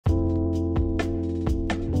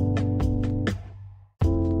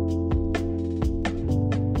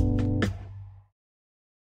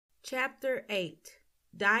Chapter 8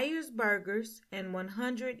 Dyer's Burgers and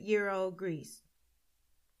 100-Year-Old Grease.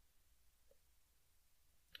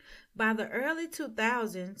 By the early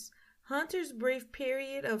 2000s, Hunter's brief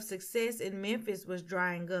period of success in Memphis was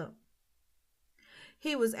drying up.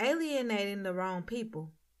 He was alienating the wrong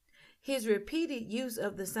people. His repeated use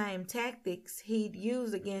of the same tactics he'd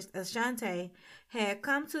used against Ashanti had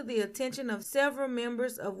come to the attention of several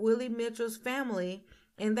members of Willie Mitchell's family,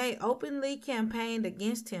 and they openly campaigned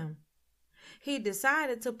against him. He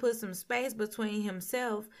decided to put some space between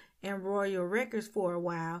himself and Royal Records for a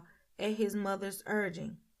while at his mother's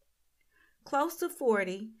urging. Close to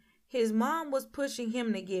 40, his mom was pushing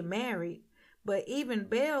him to get married, but even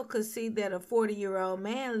Belle could see that a 40-year-old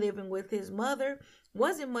man living with his mother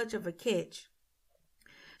wasn't much of a catch.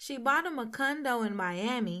 She bought him a condo in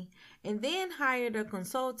Miami and then hired a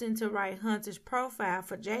consultant to write Hunter's profile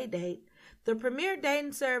for J-Date, the premier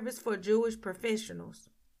dating service for Jewish professionals.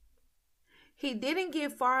 He didn't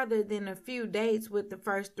get farther than a few dates with the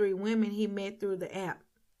first 3 women he met through the app.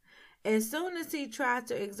 As soon as he tried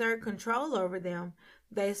to exert control over them,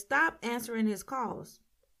 they stopped answering his calls.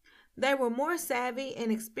 They were more savvy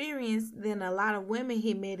and experienced than a lot of women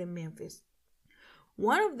he met in Memphis.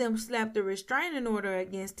 One of them slapped a restraining order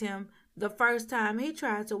against him the first time he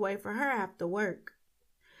tried to wait for her after work.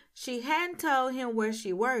 She hadn't told him where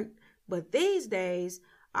she worked, but these days,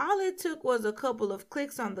 all it took was a couple of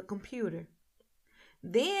clicks on the computer.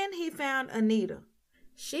 Then he found Anita.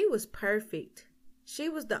 She was perfect. She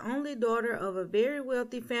was the only daughter of a very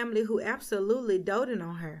wealthy family who absolutely doted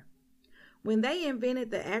on her. When they invented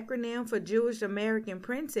the acronym for Jewish American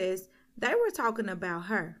Princess, they were talking about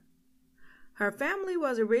her. Her family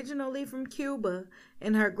was originally from Cuba,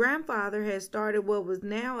 and her grandfather had started what was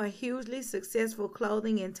now a hugely successful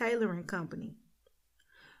clothing and tailoring company.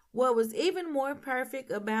 What was even more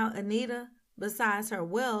perfect about Anita, besides her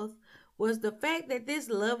wealth, was the fact that this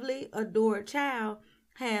lovely, adored child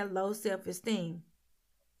had low self-esteem.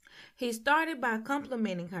 He started by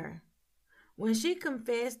complimenting her. When she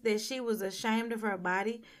confessed that she was ashamed of her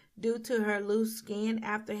body due to her loose skin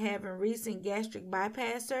after having recent gastric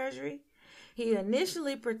bypass surgery, he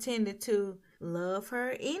initially pretended to love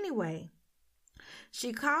her anyway.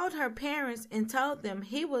 She called her parents and told them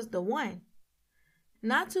he was the one.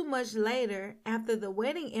 Not too much later, after the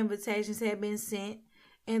wedding invitations had been sent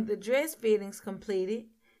and the dress fittings completed,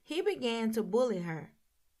 he began to bully her.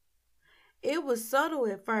 It was subtle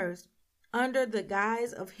at first, under the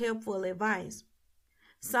guise of helpful advice.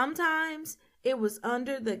 Sometimes it was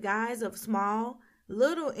under the guise of small,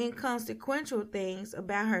 little inconsequential things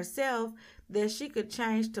about herself that she could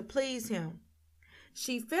change to please him.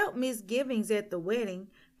 She felt misgivings at the wedding,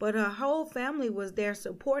 but her whole family was there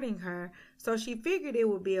supporting her, so she figured it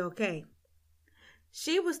would be okay.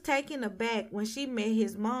 She was taken aback when she met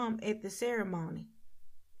his mom at the ceremony.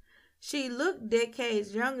 She looked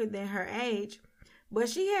decades younger than her age, but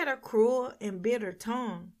she had a cruel and bitter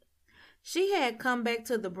tongue. She had come back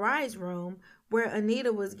to the bride's room where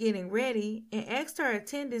Anita was getting ready and asked her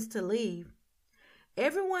attendants to leave.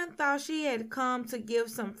 Everyone thought she had come to give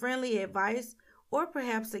some friendly advice or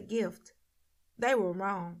perhaps a gift. They were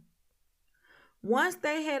wrong. Once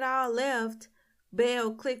they had all left,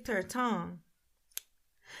 Belle clicked her tongue.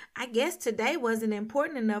 "I guess today wasn't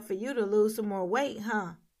important enough for you to lose some more weight,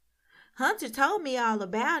 huh? Hunter told me all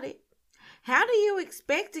about it. How do you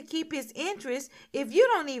expect to keep his interest if you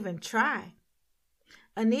don't even try?"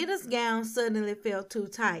 Anita's gown suddenly felt too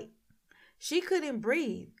tight. She couldn't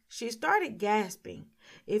breathe. She started gasping.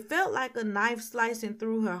 It felt like a knife slicing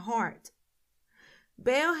through her heart.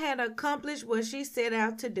 Belle had accomplished what she set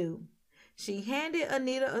out to do. She handed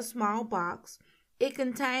Anita a small box. It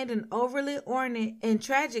contained an overly ornate and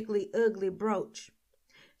tragically ugly brooch.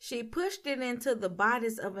 She pushed it into the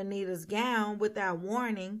bodice of Anita's gown without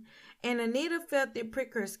warning, and Anita felt it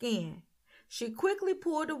prick her skin. She quickly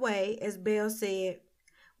pulled away as Belle said,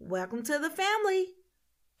 "Welcome to the family,"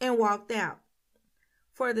 and walked out.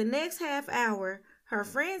 For the next half hour, her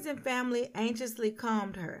friends and family anxiously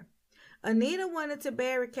calmed her. Anita wanted to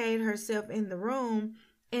barricade herself in the room,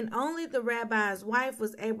 and only the rabbi's wife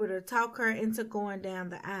was able to talk her into going down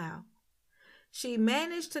the aisle. She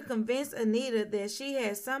managed to convince Anita that she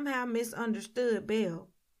had somehow misunderstood Belle.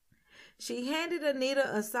 She handed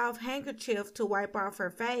Anita a soft handkerchief to wipe off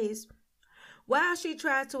her face, while she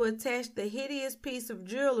tried to attach the hideous piece of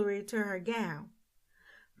jewelry to her gown.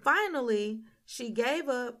 Finally, she gave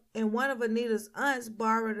up, and one of Anita's aunts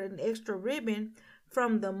borrowed an extra ribbon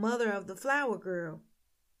from the mother of the flower girl.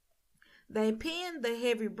 They pinned the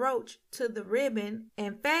heavy brooch to the ribbon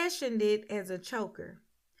and fashioned it as a choker.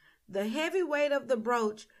 The heavy weight of the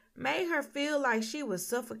brooch made her feel like she was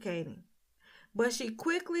suffocating. But she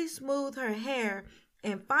quickly smoothed her hair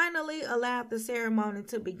and finally allowed the ceremony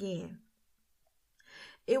to begin.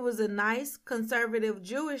 It was a nice, conservative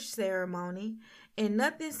Jewish ceremony, and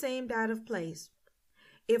nothing seemed out of place.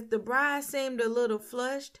 If the bride seemed a little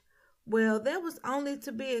flushed, well, that was only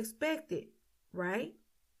to be expected, right?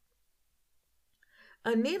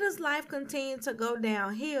 Anita's life continued to go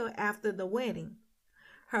downhill after the wedding.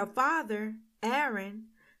 Her father, Aaron,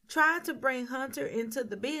 tried to bring Hunter into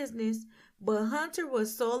the business, but Hunter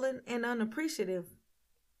was sullen and unappreciative.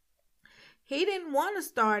 He didn't want to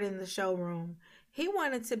start in the showroom. He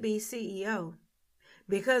wanted to be CEO.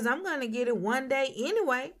 "Because I'm going to get it one day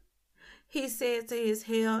anyway," he said to his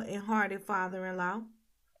hale and hearted father-in-law.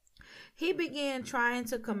 He began trying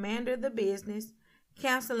to commander the business,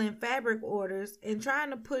 canceling fabric orders, and trying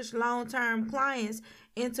to push long-term clients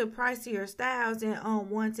into pricier styles and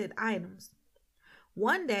unwanted items.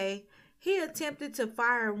 One day, he attempted to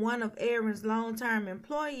fire one of Aaron's long-term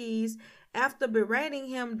employees after berating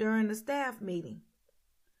him during a staff meeting.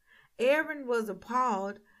 Aaron was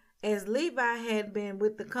appalled, as Levi had been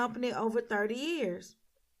with the company over 30 years.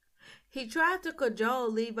 He tried to cajole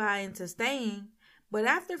Levi into staying, but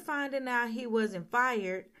after finding out he wasn't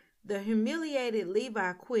fired, the humiliated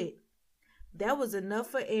Levi quit. That was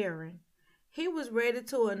enough for Aaron. He was ready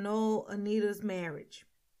to annul Anita's marriage.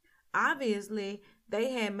 Obviously,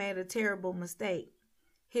 they had made a terrible mistake.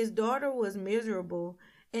 His daughter was miserable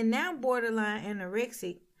and now borderline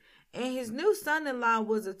anorexic, and his new son-in-law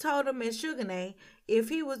was a total meshuggah if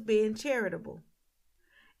he was being charitable.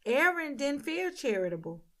 Aaron didn't feel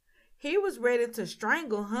charitable. He was ready to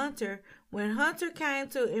strangle Hunter when Hunter came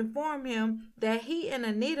to inform him that he and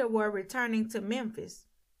Anita were returning to Memphis.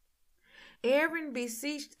 Aaron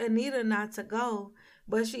beseeched Anita not to go,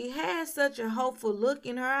 but she had such a hopeful look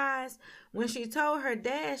in her eyes when she told her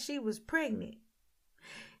dad she was pregnant.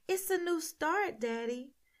 "It's a new start,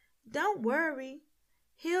 Daddy. Don't worry.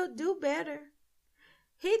 He'll do better.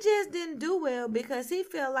 He just didn't do well because he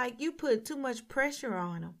felt like you put too much pressure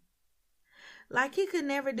on him. Like he could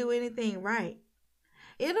never do anything right.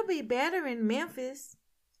 It'll be better in Memphis.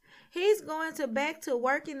 He's going back to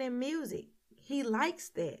working in music. He likes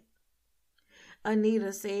that,"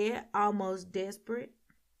 Anita said, almost desperate.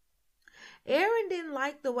 Aaron didn't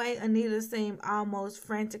like the way Anita seemed almost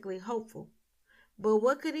frantically hopeful. But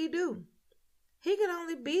what could he do? He could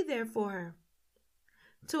only be there for her.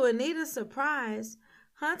 To Anita's surprise,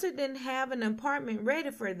 Hunter didn't have an apartment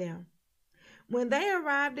ready for them. When they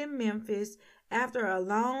arrived in Memphis after a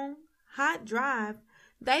long, hot drive,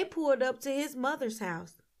 they pulled up to his mother's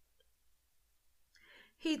house.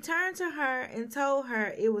 He turned to her and told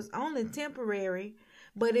her it was only temporary,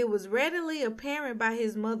 but it was readily apparent by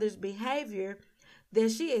his mother's behavior that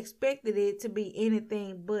she expected it to be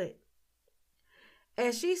anything but.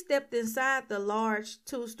 As she stepped inside the large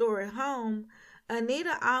two-story home,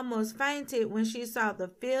 Anita almost fainted when she saw the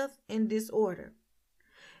filth and disorder.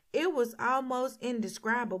 It was almost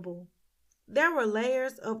indescribable. There were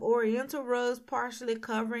layers of oriental rugs partially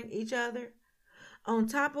covering each other. On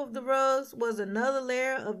top of the rugs was another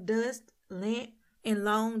layer of dust, lint, and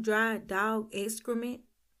long dried dog excrement.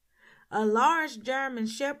 A large German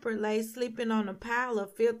shepherd lay sleeping on a pile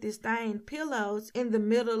of filthy stained pillows in the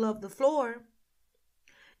middle of the floor.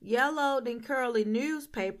 Yellowed and curly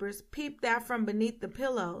newspapers peeped out from beneath the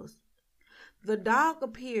pillows. The dog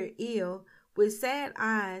appeared ill, with sad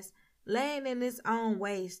eyes, laying in its own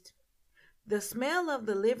waste. The smell of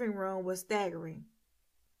the living room was staggering.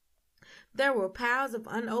 There were piles of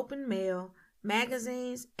unopened mail,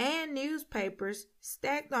 magazines, and newspapers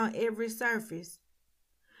stacked on every surface.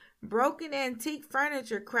 Broken antique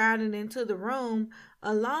furniture crowded into the room,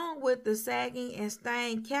 along with the sagging and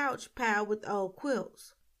stained couch piled with old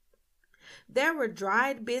quilts. There were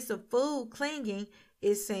dried bits of food clinging,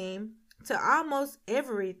 it seemed, to almost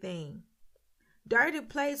everything. Dirty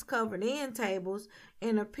plates covered end tables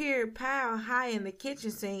and appeared piled high in the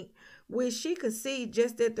kitchen sink, which she could see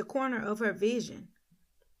just at the corner of her vision.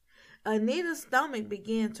 Anita's stomach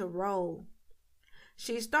began to roll.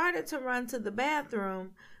 She started to run to the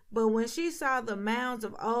bathroom, but when she saw the mounds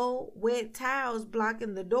of old, wet towels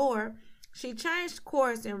blocking the door, she changed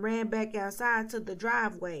course and ran back outside to the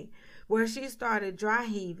driveway, where she started dry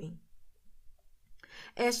heaving.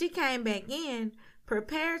 As she came back in,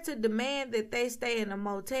 prepared to demand that they stay in a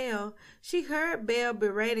motel, she heard Belle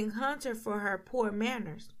berating Hunter for her poor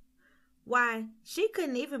manners. "Why, she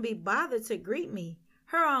couldn't even be bothered to greet me.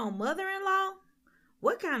 Her own mother-in-law?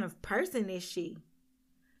 What kind of person is she?"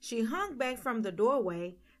 She hung back from the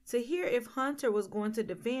doorway to hear if Hunter was going to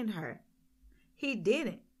defend her. He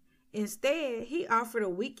didn't, Instead, he offered a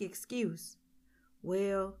weak excuse.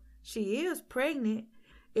 Well, she is pregnant.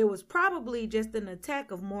 It was probably just an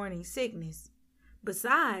attack of morning sickness.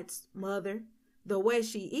 Besides, Mother, the way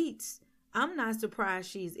she eats, I'm not surprised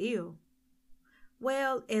she's ill.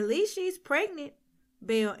 Well, at least she's pregnant,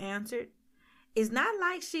 Belle answered. It's not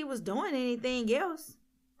like she was doing anything else.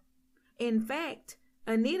 In fact,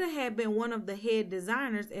 Anita had been one of the head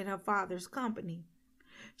designers at her father's company.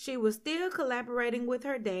 She was still collaborating with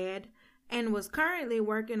her dad and was currently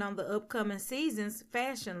working on the upcoming season's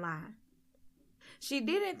fashion line. She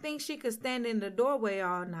didn't think she could stand in the doorway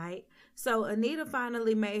all night, so Anita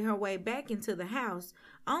finally made her way back into the house,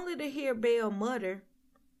 only to hear Belle mutter,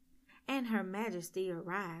 "And Her Majesty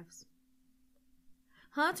arrives."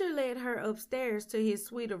 Hunter led her upstairs to his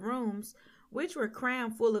suite of rooms, which were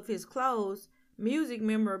crammed full of his clothes, music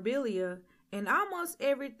memorabilia, and almost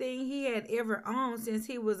everything he had ever owned since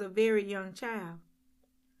he was a very young child.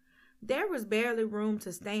 There was barely room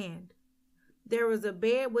to stand. There was a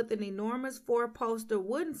bed with an enormous four-poster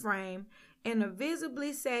wooden frame and a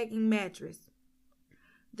visibly sagging mattress.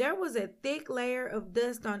 There was a thick layer of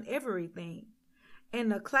dust on everything,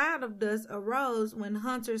 and a cloud of dust arose when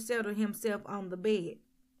Hunter settled himself on the bed.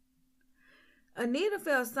 Anita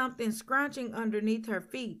felt something scrunching underneath her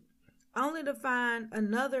feet, only to find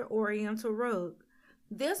another oriental rug,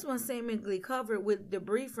 this one seemingly covered with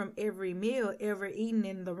debris from every meal ever eaten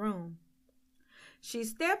in the room. She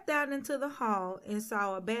stepped out into the hall and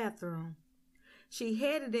saw a bathroom. She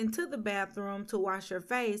headed into the bathroom to wash her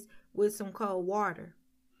face with some cold water.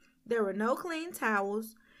 There were no clean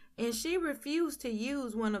towels, and she refused to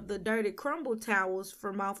use one of the dirty crumbled towels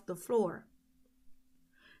from off the floor.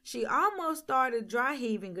 She almost started dry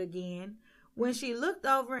heaving again when she looked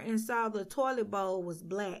over and saw the toilet bowl was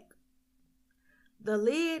black. The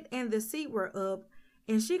lid and the seat were up,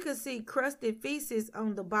 and she could see crusted feces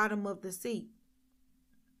on the bottom of the seat.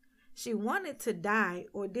 She wanted to die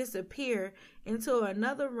or disappear into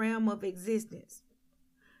another realm of existence.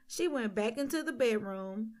 She went back into the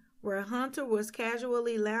bedroom, where Hunter was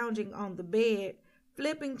casually lounging on the bed,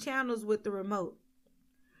 flipping channels with the remote.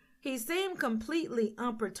 He seemed completely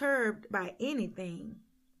unperturbed by anything.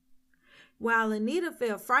 While Anita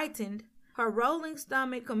felt frightened, her rolling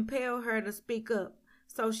stomach compelled her to speak up,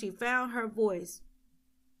 so she found her voice.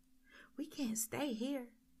 "We can't stay here,"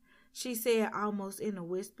 she said almost in a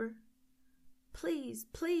whisper. "Please,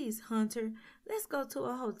 please, Hunter, let's go to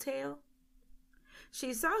a hotel."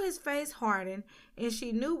 She saw his face harden, and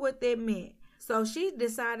she knew what that meant, so she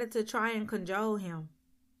decided to try and cajole him.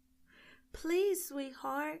 "Please,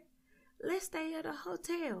 sweetheart, let's stay at a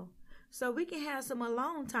hotel so we can have some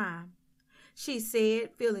alone time," she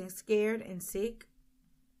said, feeling scared and sick.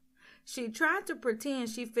 She tried to pretend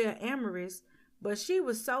she felt amorous, but she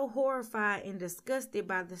was so horrified and disgusted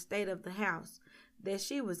by the state of the house that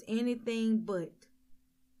she was anything but.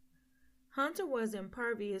 Hunter was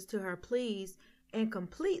impervious to her pleas and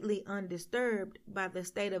completely undisturbed by the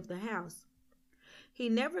state of the house. He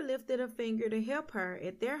never lifted a finger to help her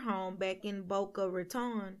at their home back in Boca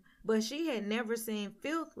Raton, but she had never seen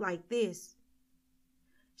filth like this.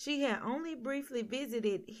 She had only briefly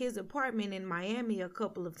visited his apartment in Miami a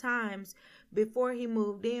couple of times before he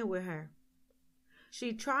moved in with her.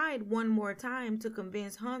 She tried one more time to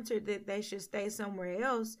convince Hunter that they should stay somewhere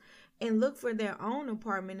else and look for their own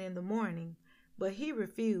apartment in the morning, but he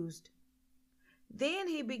refused. Then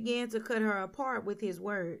he began to cut her apart with his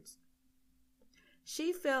words.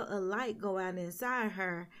 She felt a light go out inside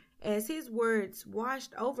her as his words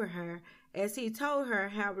washed over her as he told her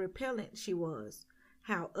how repellent she was,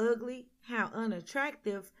 how ugly, how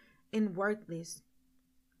unattractive, and worthless.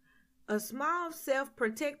 A small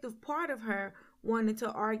self-protective part of her wanted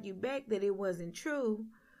to argue back that it wasn't true,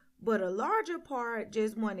 but a larger part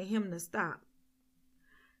just wanted him to stop.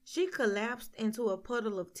 She collapsed into a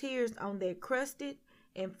puddle of tears on that crusted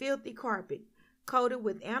and filthy carpet, coated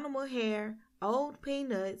with animal hair, old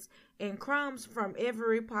peanuts, and crumbs from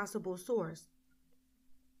every possible source.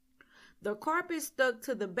 The carpet stuck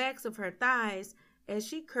to the backs of her thighs as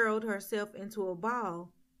she curled herself into a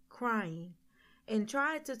ball, crying, and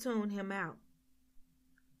tried to tune him out.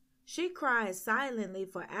 She cried silently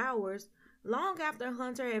for hours, long after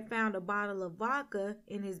Hunter had found a bottle of vodka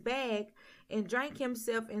in his bag and drank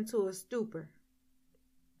himself into a stupor.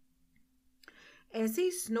 As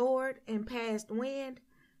he snored and passed wind,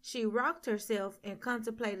 she rocked herself and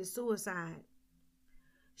contemplated suicide.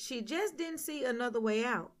 She just didn't see another way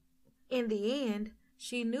out. In the end,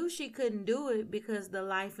 she knew she couldn't do it because the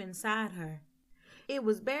life inside her. It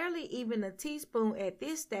was barely even a teaspoon at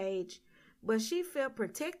this stage, but she felt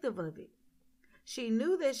protective of it. She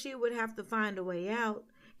knew that she would have to find a way out,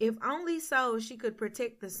 if only so she could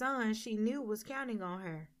protect the son she knew was counting on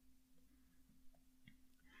her.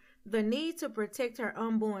 The need to protect her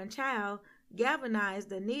unborn child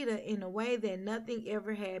galvanized Anita in a way that nothing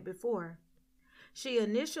ever had before. She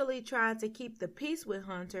initially tried to keep the peace with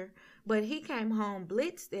Hunter, but he came home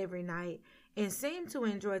blitzed every night and seemed to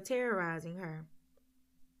enjoy terrorizing her.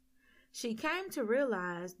 She came to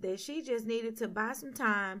realize that she just needed to buy some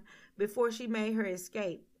time before she made her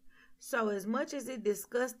escape. So as much as it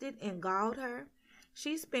disgusted and galled her,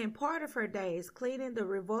 she spent part of her days cleaning the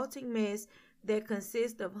revolting mess that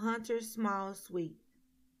consists of Hunter's small suite.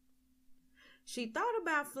 She thought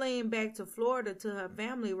about fleeing back to Florida to her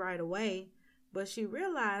family right away, but she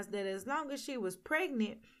realized that as long as she was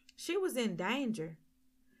pregnant, she was in danger.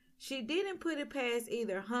 She didn't put it past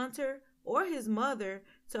either Hunter or his mother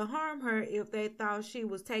to harm her if they thought she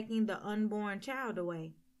was taking the unborn child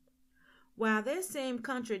away. While that seemed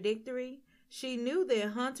contradictory, she knew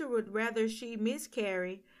that Hunter would rather she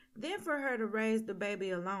miscarry than for her to raise the baby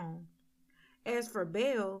alone. As for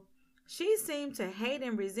Belle, she seemed to hate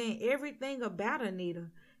and resent everything about Anita,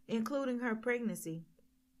 including her pregnancy.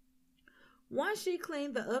 Once she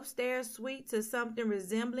cleaned the upstairs suite to something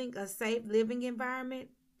resembling a safe living environment,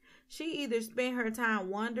 she either spent her time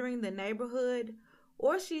wandering the neighborhood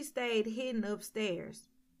or she stayed hidden upstairs.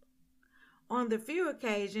 On the few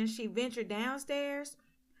occasions she ventured downstairs,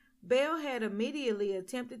 Belle had immediately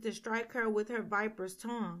attempted to strike her with her viper's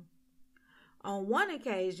tongue. On one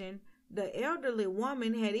occasion, the elderly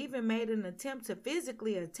woman had even made an attempt to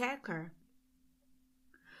physically attack her.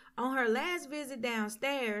 On her last visit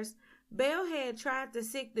downstairs, Belle had tried to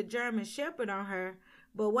sick the German Shepherd on her,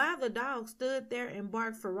 but while the dog stood there and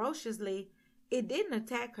barked ferociously, it didn't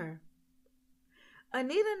attack her.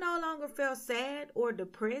 Anita no longer felt sad or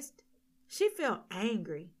depressed. She felt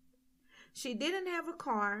angry. She didn't have a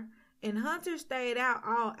car, and Hunter stayed out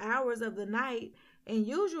all hours of the night and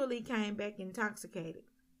usually came back intoxicated.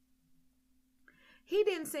 He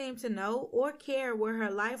didn't seem to know or care what her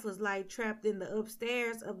life was like trapped in the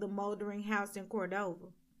upstairs of the moldering house in Cordova.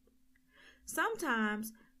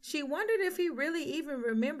 Sometimes she wondered if he really even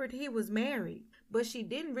remembered he was married, but she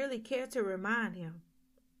didn't really care to remind him.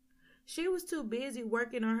 She was too busy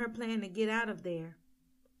working on her plan to get out of there.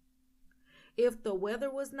 If the weather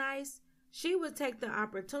was nice, she would take the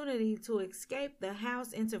opportunity to escape the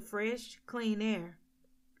house into fresh, clean air.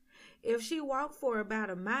 If she walked for about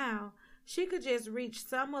a mile, she could just reach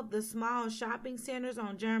some of the small shopping centers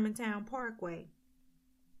on Germantown Parkway.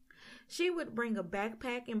 She would bring a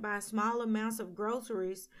backpack and buy small amounts of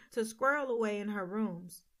groceries to squirrel away in her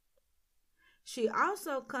rooms. She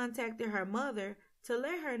also contacted her mother to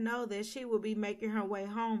let her know that she would be making her way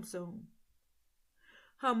home soon.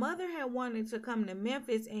 Her mother had wanted to come to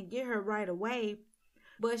Memphis and get her right away,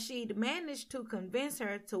 but she'd managed to convince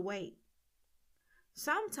her to wait.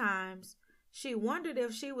 Sometimes she wondered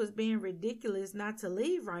if she was being ridiculous not to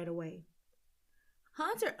leave right away.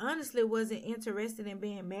 Hunter honestly wasn't interested in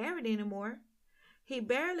being married anymore. He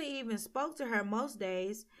barely even spoke to her most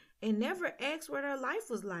days and never asked what her life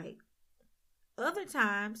was like. Other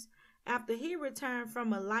times, after he returned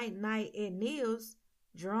from a light night at Neil's,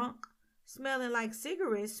 drunk, smelling like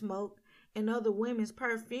cigarette smoke and other women's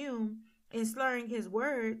perfume and slurring his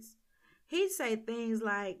words, he'd say things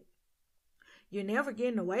like, "You're never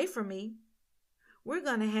getting away from me. We're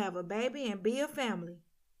going to have a baby and be a family,"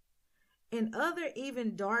 and other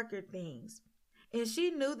even darker things, and she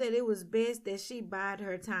knew that it was best that she bide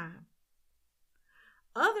her time.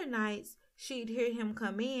 Other nights, she'd hear him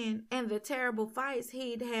come in and the terrible fights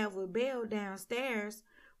he'd have with Belle downstairs,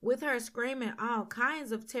 with her screaming all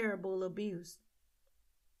kinds of terrible abuse.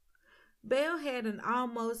 Belle had an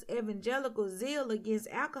almost evangelical zeal against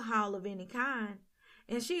alcohol of any kind,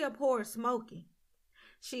 and she abhorred smoking.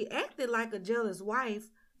 She acted like a jealous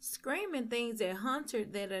wife, screaming things at Hunter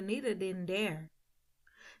that Anita didn't dare.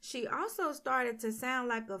 She also started to sound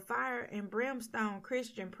like a fire and brimstone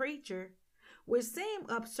Christian preacher, which seemed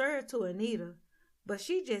absurd to Anita, but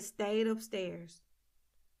she just stayed upstairs.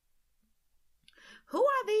 "Who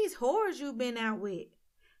are these whores you've been out with?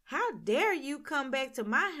 How dare you come back to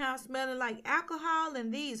my house smelling like alcohol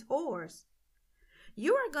and these whores?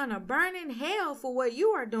 You are gonna burn in hell for what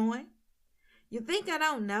you are doing. You think I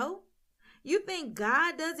don't know? You think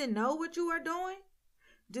God doesn't know what you are doing?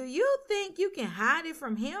 Do you think you can hide it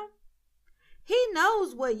from him? He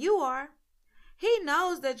knows what you are. He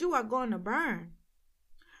knows that you are going to burn."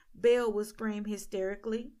 Belle would scream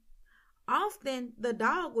hysterically. Often the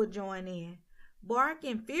dog would join in,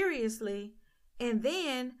 barking furiously, and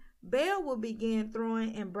then Belle would begin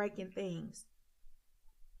throwing and breaking things.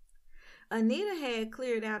 Anita had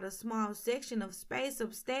cleared out a small section of space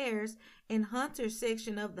upstairs in Hunter's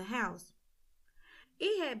section of the house.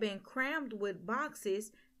 It had been crammed with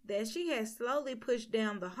boxes that she had slowly pushed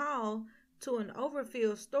down the hall to an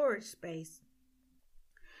overfilled storage space.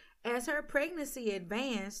 As her pregnancy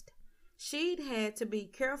advanced, she'd had to be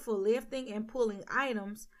careful lifting and pulling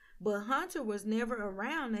items, but Hunter was never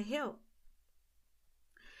around to help.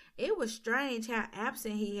 It was strange how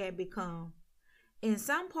absent he had become. In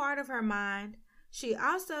some part of her mind, she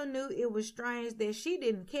also knew it was strange that she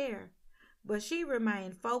didn't care, but she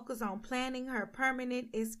remained focused on planning her permanent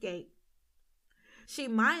escape. She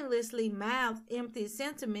mindlessly mouthed empty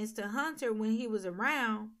sentiments to Hunter when he was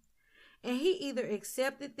around, and he either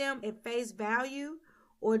accepted them at face value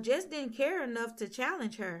or just didn't care enough to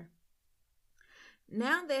challenge her.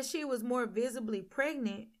 Now that she was more visibly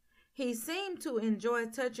pregnant, he seemed to enjoy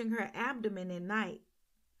touching her abdomen at night.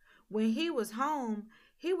 When he was home,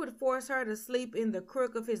 he would force her to sleep in the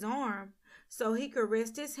crook of his arm so he could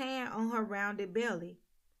rest his hand on her rounded belly.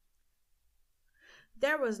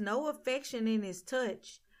 There was no affection in his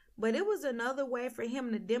touch, but it was another way for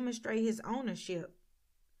him to demonstrate his ownership.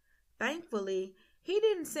 Thankfully, he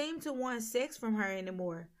didn't seem to want sex from her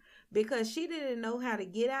anymore because she didn't know how to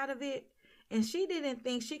get out of it, and she didn't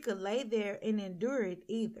think she could lay there and endure it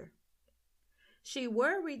either. She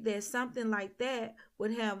worried that something like that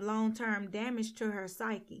would have long-term damage to her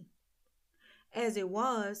psyche. As it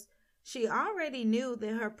was, she already knew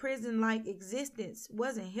that her prison-like existence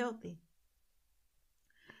wasn't healthy.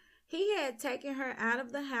 He had taken her out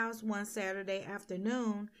of the house one Saturday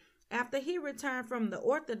afternoon after he returned from the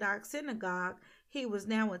Orthodox synagogue he was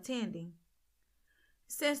now attending.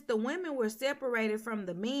 Since the women were separated from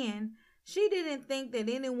the men, she didn't think that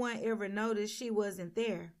anyone ever noticed she wasn't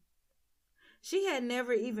there. She had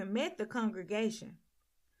never even met the congregation.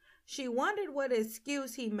 She wondered what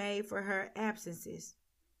excuse he made for her absences.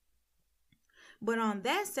 But on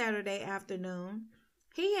that Saturday afternoon,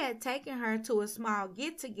 he had taken her to a small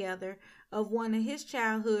get-together of one of his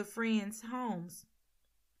childhood friends' homes.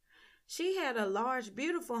 She had a large,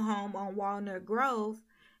 beautiful home on Walnut Grove,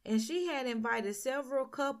 and she had invited several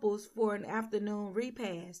couples for an afternoon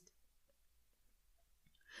repast.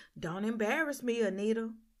 "Don't embarrass me,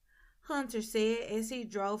 Anita," Hunter said as he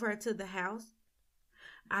drove her to the house.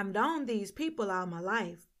 "I've known these people all my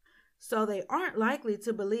life, so they aren't likely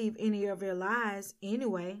to believe any of your lies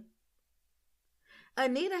anyway."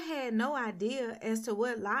 Anita had no idea as to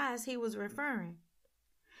what lies he was referring.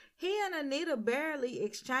 He and Anita barely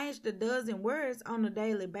exchanged a dozen words on a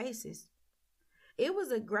daily basis. It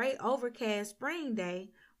was a great overcast spring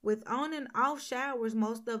day with on and off showers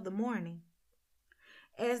most of the morning.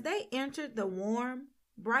 As they entered the warm,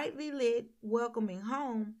 brightly lit, welcoming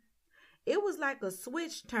home, it was like a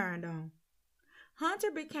switch turned on.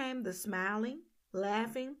 Hunter became the smiling,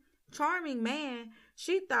 laughing, charming man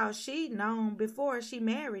she thought she'd known before she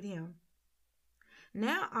married him.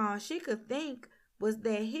 Now all she could think was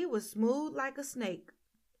that he was smooth like a snake.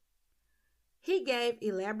 He gave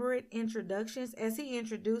elaborate introductions as he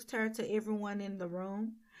introduced her to everyone in the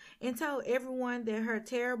room and told everyone that her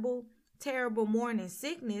terrible morning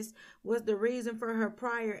sickness was the reason for her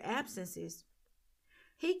prior absences.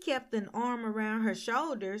 He kept an arm around her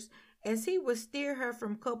shoulders as he would steer her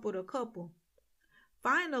from couple to couple.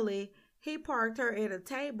 Finally, he parked her at a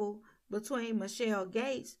table between Michelle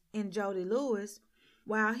Gates and Jody Lewis,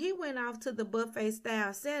 while he went off to the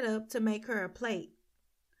buffet-style setup to make her a plate.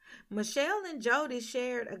 Michelle and Jody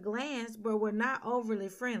shared a glance but were not overly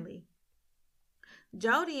friendly.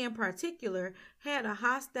 Jody in particular had a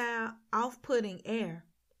hostile, off-putting air.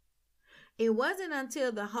 It wasn't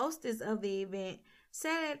until the hostess of the event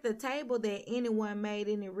sat at the table that anyone made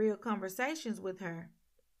any real conversations with her.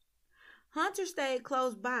 Hunter stayed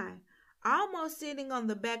close by, almost sitting on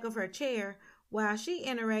the back of her chair while she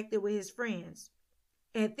interacted with his friends.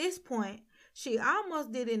 At this point, she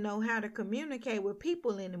almost didn't know how to communicate with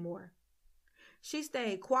people anymore. She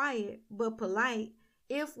stayed quiet but polite,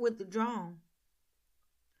 if withdrawn.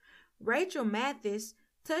 Rachel Mathis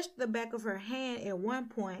touched the back of her hand at one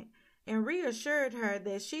point and reassured her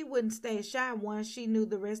that she wouldn't stay shy once she knew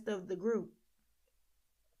the rest of the group.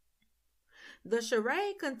 The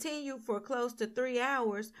charade continued for close to 3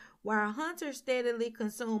 hours while Hunter steadily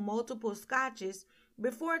consumed multiple scotches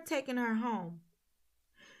before taking her home.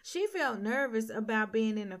 She felt nervous about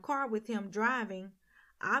being in the car with him driving,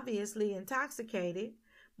 obviously intoxicated,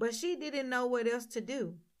 but she didn't know what else to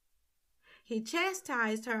do. He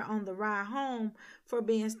chastised her on the ride home for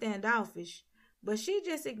being standoffish, but she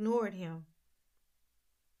just ignored him.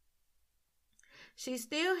 She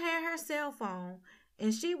still had her cell phone,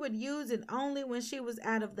 and she would use it only when she was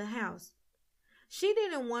out of the house. She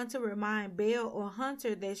didn't want to remind Belle or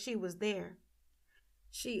Hunter that she was there.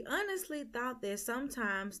 She honestly thought that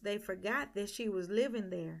sometimes they forgot that she was living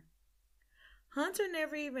there. Hunter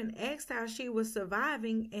never even asked how she was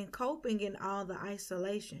surviving and coping in all the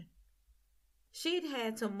isolation. She'd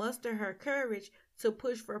had to muster her courage to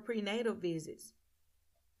push for prenatal visits.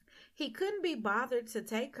 He couldn't be bothered to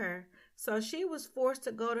take her, so she was forced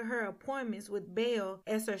to go to her appointments with Belle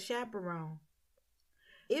as her chaperone.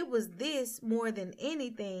 It was this, more than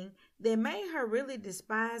anything, that made her really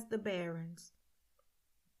despise the Barons.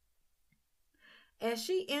 As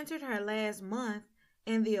she entered her last month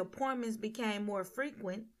and the appointments became more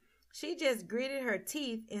frequent, she just gritted her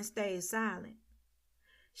teeth and stayed silent.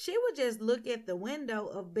 She would just look at the window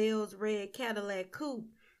of Belle's red Cadillac coupe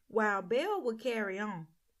while Belle would carry on.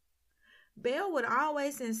 Belle would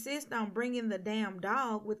always insist on bringing the damn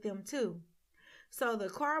dog with them too, so the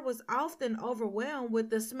car was often overwhelmed with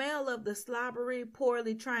the smell of the slobbery,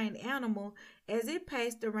 poorly trained animal as it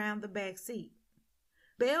paced around the back seat.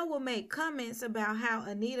 Belle would make comments about how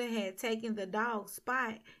Anita had taken the dog's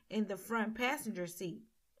spot in the front passenger seat.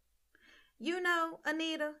 "You know,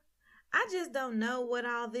 Anita, I just don't know what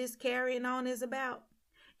all this carrying on is about.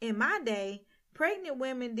 In my day, pregnant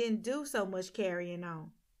women didn't do so much carrying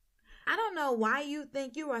on. I don't know why you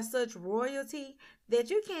think you are such royalty that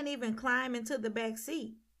you can't even climb into the back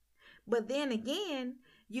seat. But then again,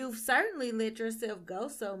 you've certainly let yourself go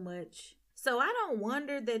so much. So I don't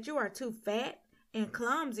wonder that you are too fat and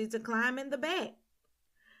clumsy to climb in the back.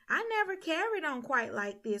 I never carried on quite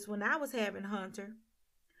like this when I was having Hunter."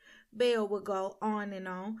 Belle would go on and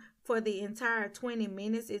on for the entire 20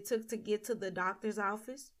 minutes it took to get to the doctor's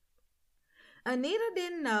office. Anita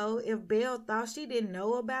didn't know if Belle thought she didn't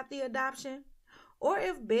know about the adoption or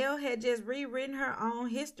if Belle had just rewritten her own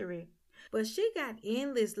history, but she got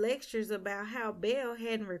endless lectures about how Belle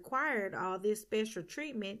hadn't required all this special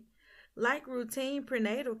treatment like routine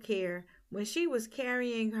prenatal care when she was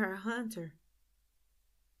carrying her Hunter.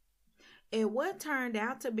 At what turned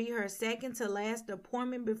out to be her second to last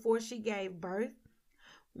appointment before she gave birth,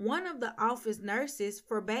 one of the office nurses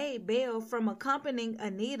forbade Belle from accompanying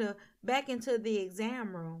Anita back into the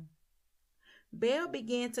exam room. Belle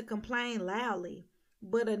began to complain loudly,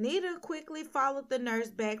 but Anita quickly followed the nurse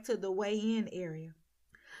back to the weigh-in area.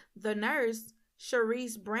 The nurse,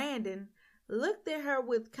 Cherise Brandon, looked at her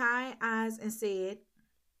with kind eyes and said,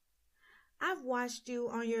 "I've watched you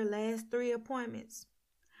on your last 3 appointments.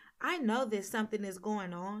 I know that something is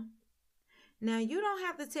going on. Now, you don't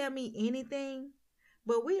have to tell me anything,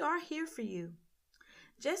 but we are here for you.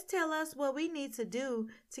 Just tell us what we need to do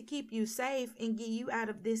to keep you safe and get you out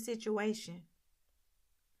of this situation."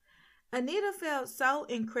 Anita felt so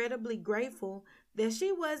incredibly grateful that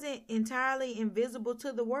she wasn't entirely invisible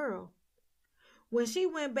to the world. When she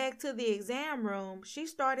went back to the exam room, she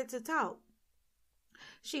started to talk.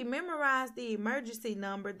 She memorized the emergency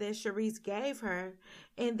number that Cherise gave her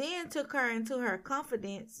and then took her into her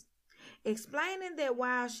confidence, explaining that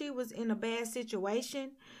while she was in a bad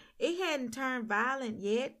situation, it hadn't turned violent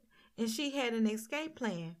yet and she had an escape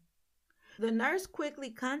plan. The nurse quickly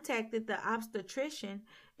contacted the obstetrician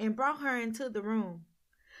and brought her into the room.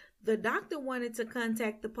 The doctor wanted to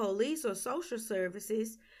contact the police or social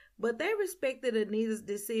services, but they respected Anita's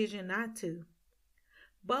decision not to.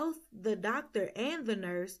 Both the doctor and the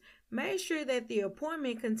nurse made sure that the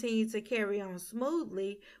appointment continued to carry on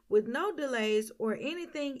smoothly with no delays or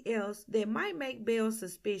anything else that might make Belle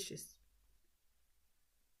suspicious.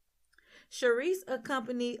 Cherise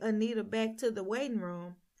accompanied Anita back to the waiting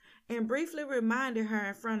room and briefly reminded her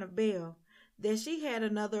in front of Belle that she had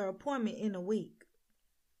another appointment in a week.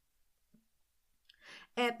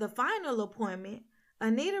 At the final appointment,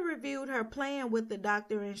 Anita reviewed her plan with the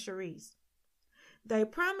doctor and Cherise. They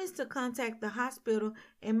promised to contact the hospital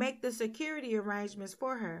and make the security arrangements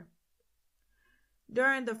for her.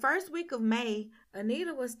 During the first week of May,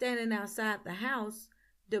 Anita was standing outside the house,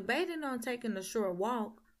 debating on taking a short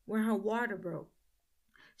walk when her water broke.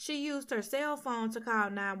 She used her cell phone to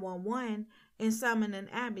call 911 and summon an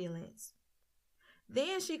ambulance.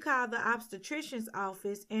 Then she called the obstetrician's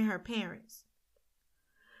office and her parents.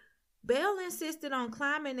 Belle insisted on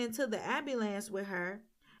climbing into the ambulance with her,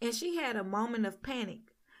 and she had a moment of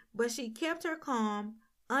panic, but she kept her calm,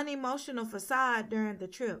 unemotional facade during the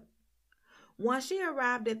trip. Once she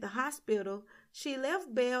arrived at the hospital, she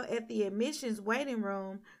left Belle at the admissions waiting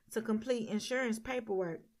room to complete insurance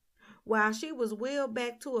paperwork, while she was wheeled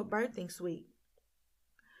back to a birthing suite.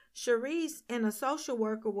 Cherise and a social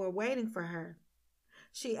worker were waiting for her.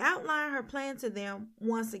 She outlined her plan to them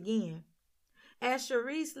once again. As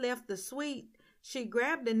Cherise left the suite, she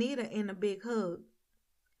grabbed Anita in a big hug.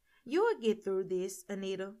 You will get through this,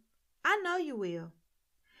 Anita. I know you will.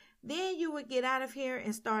 Then you would get out of here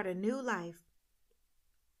and start a new life.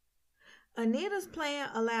 Anita's plan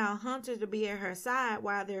allowed Hunter to be at her side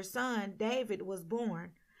while their son, David, was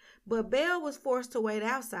born, but Belle was forced to wait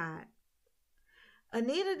outside.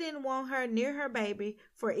 Anita didn't want her near her baby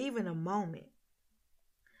for even a moment.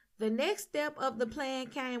 The next step of the plan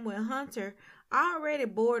came when Hunter, already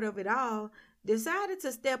bored of it all, decided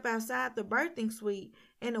to step outside the birthing suite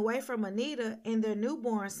and away from Anita and their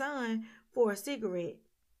newborn son for a cigarette.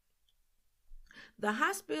 The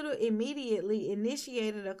hospital immediately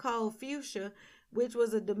initiated a code fuchsia, which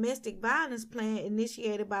was a domestic violence plan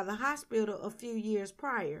initiated by the hospital a few years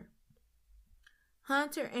prior.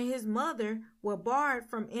 Hunter and his mother were barred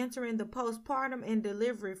from entering the postpartum and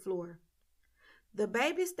delivery floor. The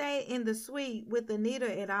baby stayed in the suite with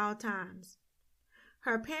Anita at all times.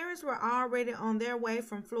 Her parents were already on their way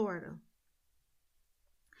from Florida.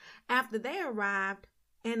 After they arrived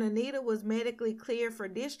and Anita was medically cleared for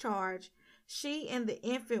discharge, she and the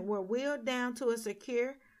infant were wheeled down to a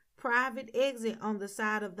secure, private exit on the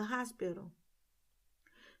side of the hospital.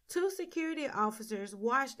 2 security officers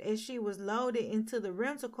watched as she was loaded into the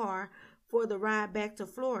rental car for the ride back to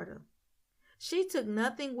Florida. She took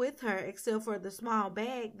nothing with her except for the small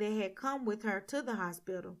bag that had come with her to the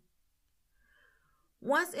hospital.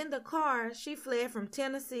 Once in the car, she fled from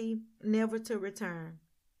Tennessee, never to return.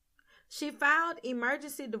 She filed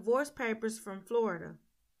emergency divorce papers from Florida.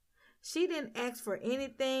 She didn't ask for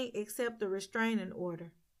anything except a restraining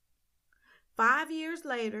order. 5 years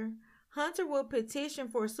later, Hunter will petition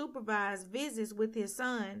for supervised visits with his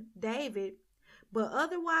son, David, but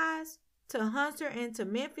otherwise, to Hunter and to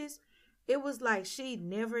Memphis, it was like she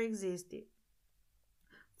never existed.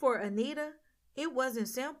 For Anita, it wasn't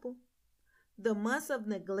simple. The months of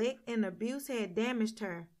neglect and abuse had damaged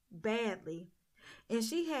her badly, and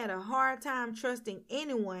she had a hard time trusting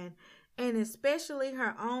anyone, and especially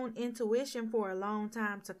her own intuition, for a long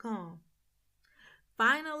time to come.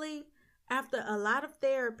 Finally, after a lot of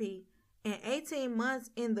therapy and 18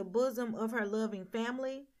 months in the bosom of her loving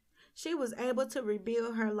family, she was able to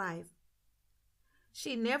rebuild her life.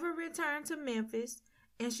 She never returned to Memphis,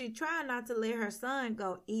 and she tried not to let her son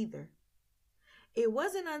go either. It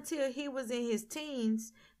wasn't until he was in his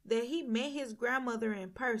teens that he met his grandmother in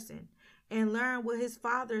person and learned what his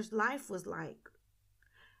father's life was like.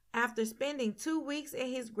 After spending 2 weeks at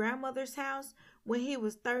his grandmother's house when he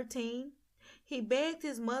was 13, he begged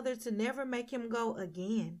his mother to never make him go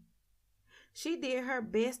again. She did her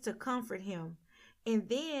best to comfort him, and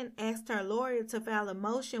then asked her lawyer to file a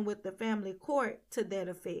motion with the family court to that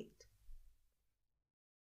effect.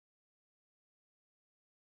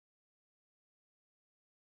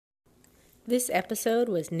 This episode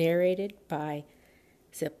was narrated by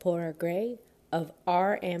Zeporia Gray of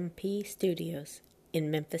RMP Studios in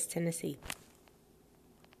Memphis, Tennessee.